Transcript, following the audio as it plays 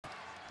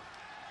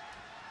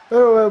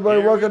Hello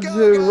everybody, welcome to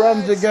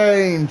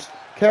Rumseygames.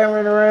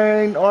 Cameron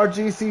Rain,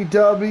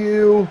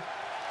 RGCW,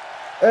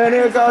 and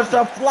here goes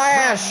the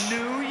Flash.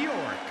 From New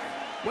York,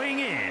 weighing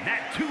in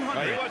at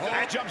 200. He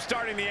wasn't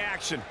jump-starting the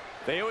action.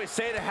 They always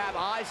say to have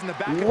eyes in the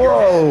back of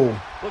Whoa. your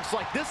head. Looks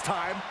like this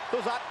time,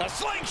 those eyes... A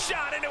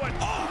slingshot into it.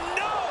 Oh,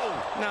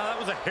 no! Now, that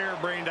was a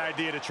harebrained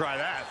idea to try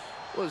that.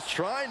 Was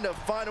trying to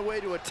find a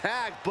way to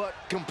attack, but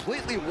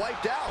completely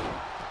wiped out.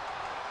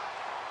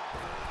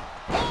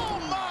 Oh,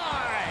 my!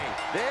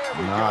 There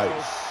we go.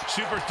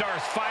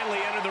 Superstars finally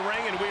enter the ring,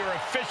 and we are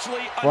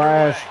officially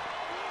Flash,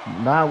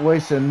 underway. not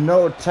wasting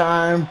no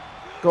time,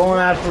 going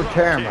after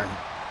Cameron.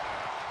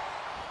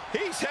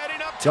 He's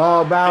heading up. It's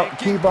all about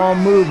keep on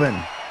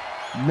moving.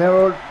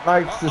 Never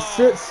likes to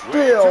sit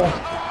still.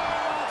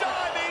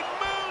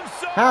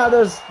 How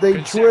does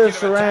they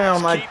twist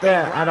around like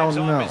that? I don't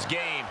know.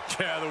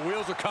 Yeah, the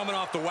wheels are coming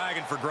off the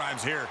wagon for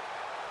Grimes here.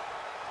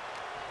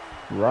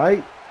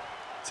 Right?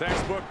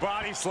 Textbook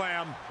body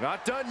slam.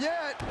 Not done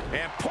yet.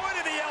 And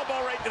pointed the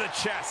elbow right to the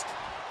chest.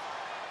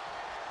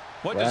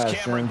 What That's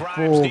does Cameron in Grimes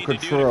full need to do to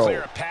control.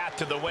 clear a path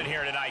to the win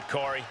here tonight,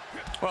 Corey?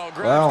 Well,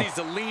 Grimes needs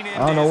to lean into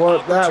I don't know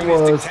what that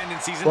was,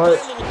 but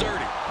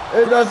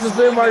it doesn't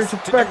seem like it's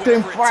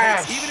affecting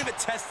Flash. Even if it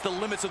tests the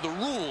limits of the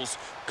rules,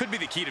 could be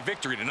the key to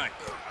victory tonight.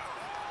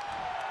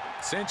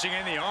 Cinching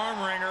in the arm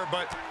wringer,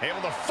 but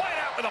able to fight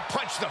out with a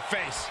punch to the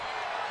face.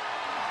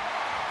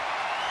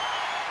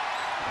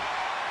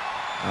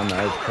 A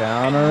nice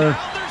counter.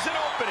 Now there's an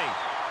opening.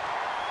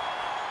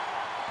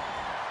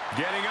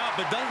 Getting up,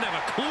 but doesn't have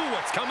a clue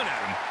what's coming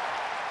at him.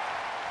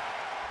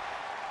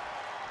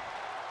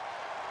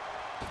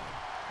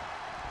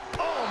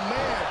 Oh,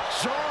 man,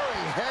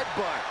 jarring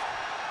headbutt.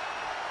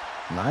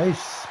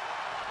 Nice.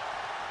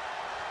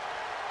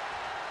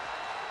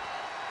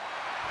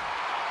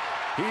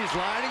 He's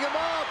lining him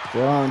up.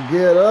 John,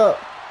 get up.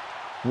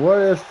 What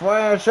is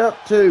Flash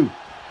up to?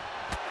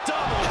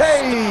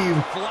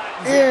 Cave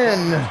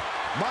in.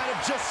 Might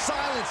have just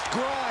silenced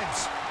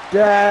Grimes.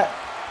 That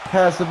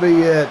has to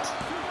be it.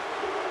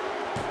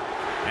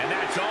 And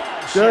that's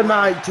all. Good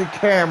night to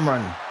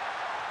Cameron.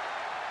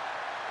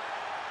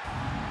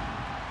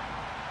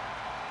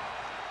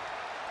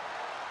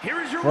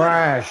 Here is your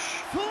Flash.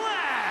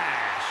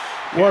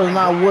 Flash. Was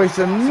not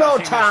wasting no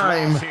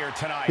time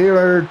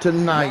here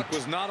tonight. Luck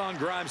was not on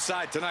Grimes'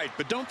 side tonight,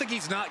 but don't think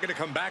he's not going to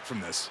come back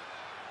from this.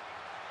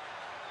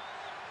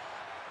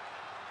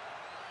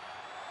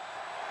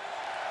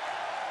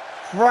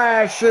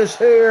 Flash is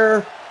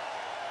here.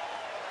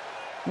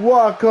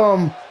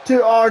 Welcome to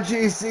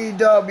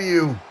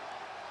RGCW.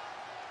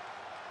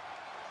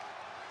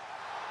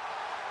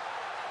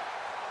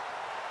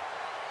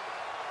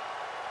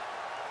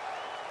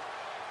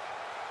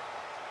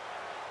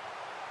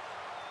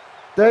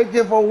 Thank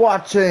you for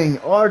watching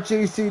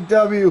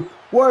RGCW.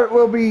 What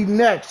will be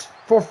next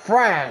for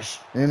Flash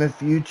in the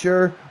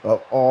future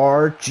of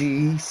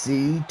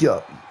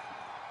RGCW?